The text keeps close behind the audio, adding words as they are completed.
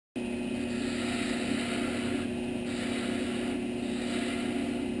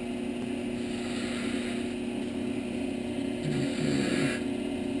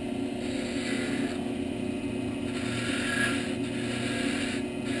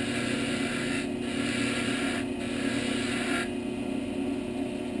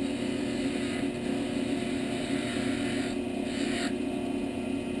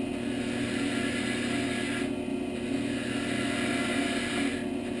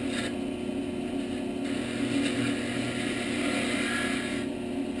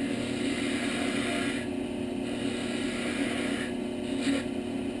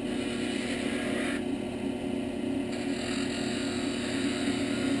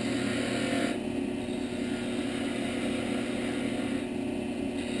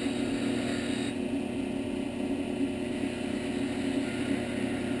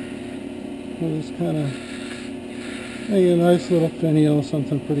we'll just kind of make a nice little finial,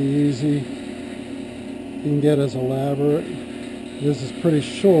 something pretty easy. You can get as elaborate. This is pretty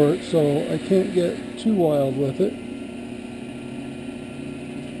short, so I can't get too wild with it.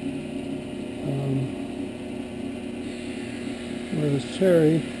 Whereas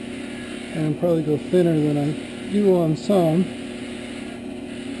cherry, and probably go thinner than I do on some.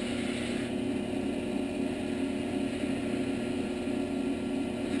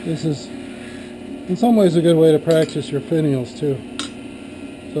 This is in some ways a good way to practice your finials too.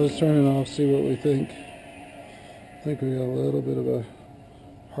 So let's turn it off, see what we think. I think we got a little bit of a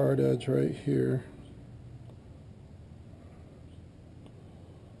hard edge right here.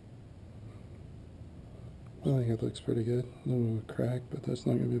 I think it looks pretty good. A little bit of a crack, but that's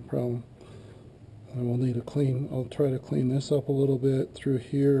not going to be a problem. And we'll need a clean, I'll try to clean this up a little bit through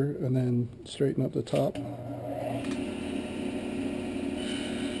here and then straighten up the top. That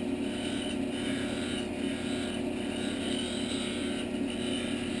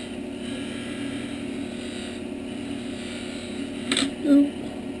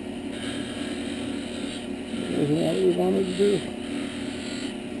wasn't what we wanted to do.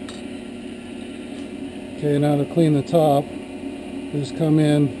 Okay, now to clean the top, just come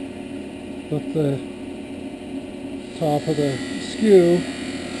in with the top of the skew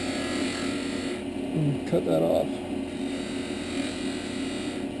and cut that off.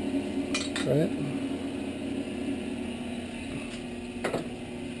 Right?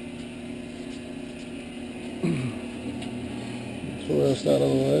 Get the rest out of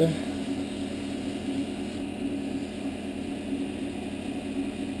the way.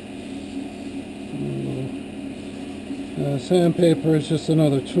 Sandpaper is just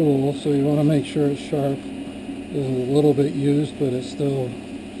another tool, so you want to make sure it's sharp. This is a little bit used, but it's still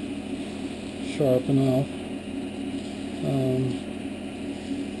sharp enough.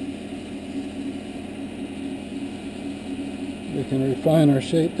 We can refine our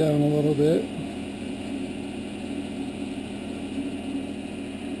shape down a little bit.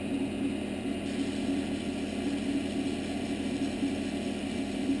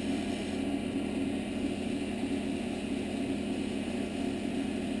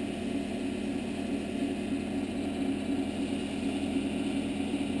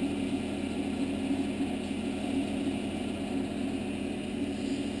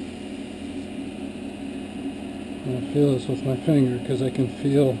 I feel this with my finger because I can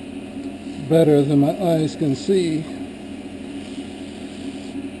feel better than my eyes can see.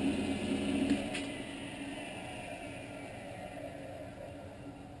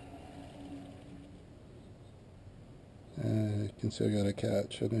 You can see I got a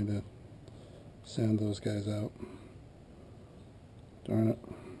catch. I need to sand those guys out. Darn it.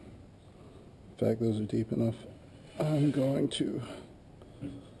 In fact, those are deep enough. I'm going to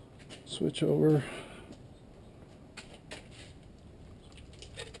switch over.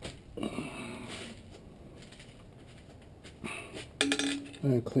 I'm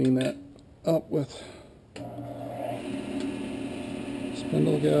going to clean that up with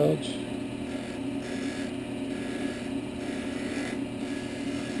spindle gouge.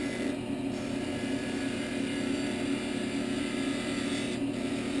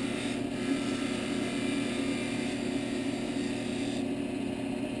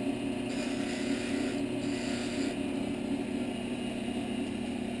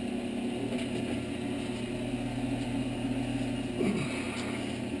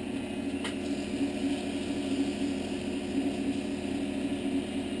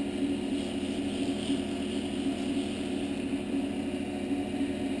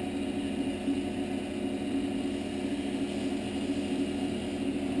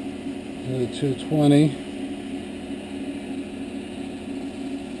 The 220.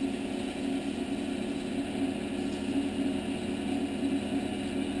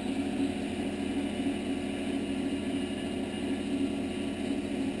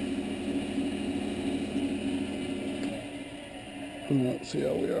 And let's see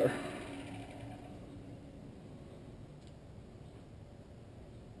how we are.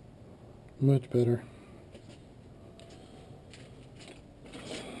 Much better.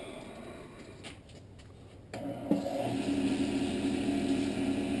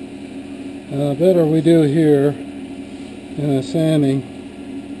 The better we do here in the sanding,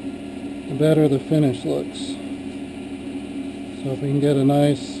 the better the finish looks. So if we can get a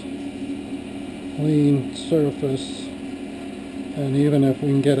nice clean surface, and even if we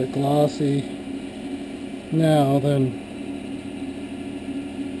can get it glossy now, then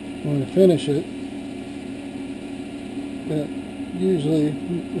when we finish it, the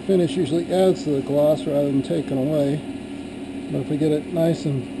finish usually adds to the gloss rather than taking away. But if we get it nice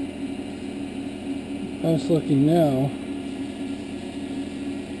and nice looking now.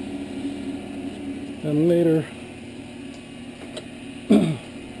 And later, a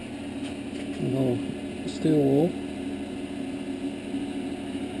little steel wool.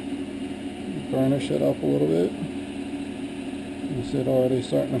 Varnish it up a little bit. You see it already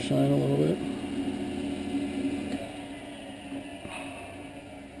starting to shine a little bit.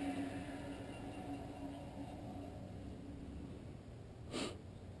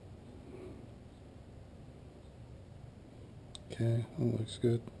 Okay, that looks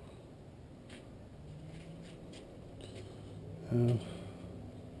good.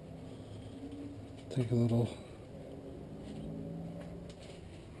 Take a little,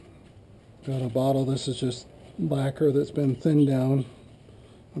 got a bottle. This is just lacquer that's been thinned down,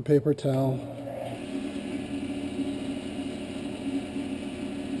 a paper towel.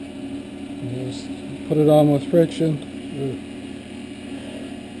 And just put it on with friction.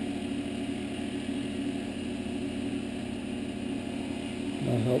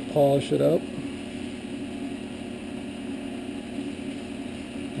 That'll help polish it up.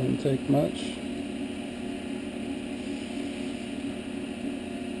 Doesn't take much.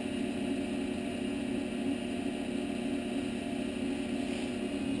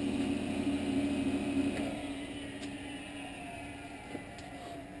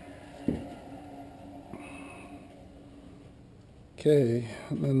 Okay,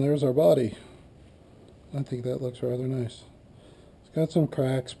 and then there's our body. I think that looks rather nice. It's got some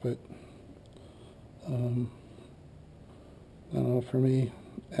cracks, but I don't know, for me,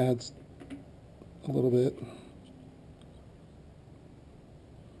 adds a little bit.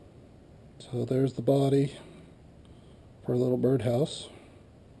 So there's the body for a little birdhouse.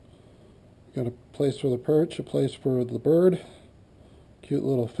 Got a place for the perch, a place for the bird, cute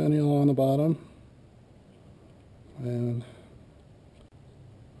little finial on the bottom, and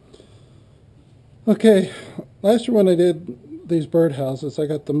okay, last year when I did these birdhouses, I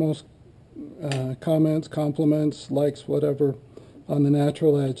got the most comments, compliments, likes, whatever, on the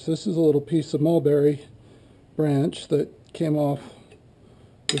natural edge. This is a little piece of mulberry branch that came off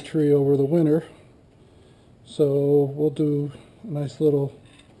the tree over the winter. So we'll do a nice little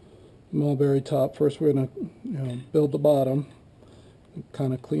mulberry top. First we're going to build the bottom and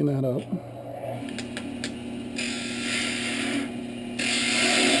kind of clean that up.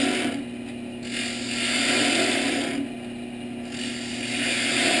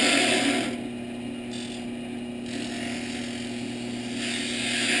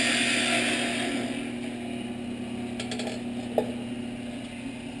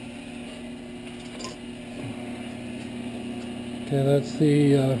 Okay, that's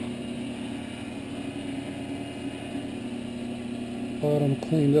the bottom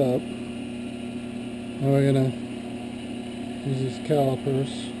cleaned up. Now we're going to use these calipers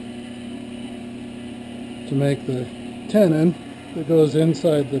to make the tenon that goes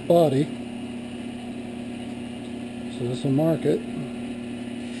inside the body. So this will mark it.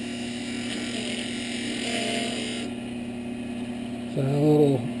 So a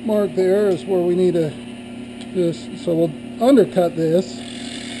little mark there is where we need to just, so we'll undercut this.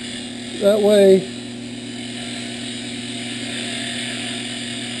 That way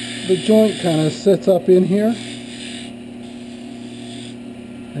the joint kind of sits up in here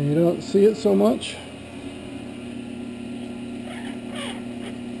and you don't see it so much.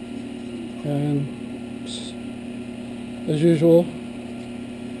 And as usual,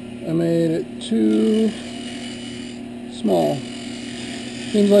 I made it too small.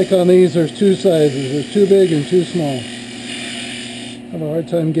 Seems like on these there's two sizes. There's too big and too small. I have a hard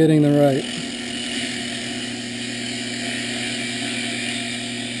time getting them right.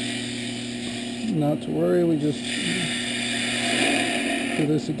 Not to worry, we just do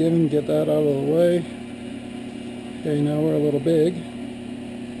this again and get that out of the way. Okay, now we're a little big.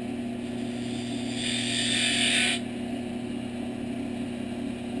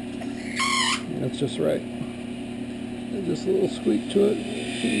 That's just right. Just a little squeak to it.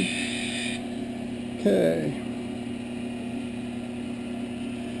 Okay.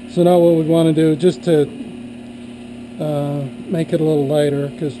 So now what we want to do, just to make it a little lighter,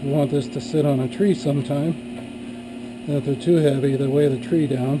 because we want this to sit on a tree sometime. And if they're too heavy, they weigh the tree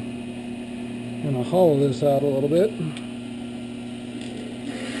down. I'm going to hollow this out a little bit.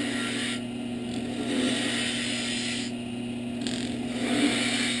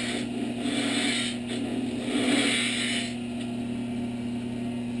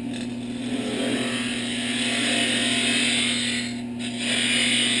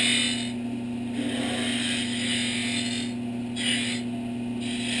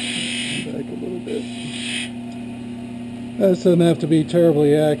 Back a little bit. This doesn't have to be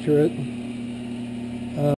terribly accurate.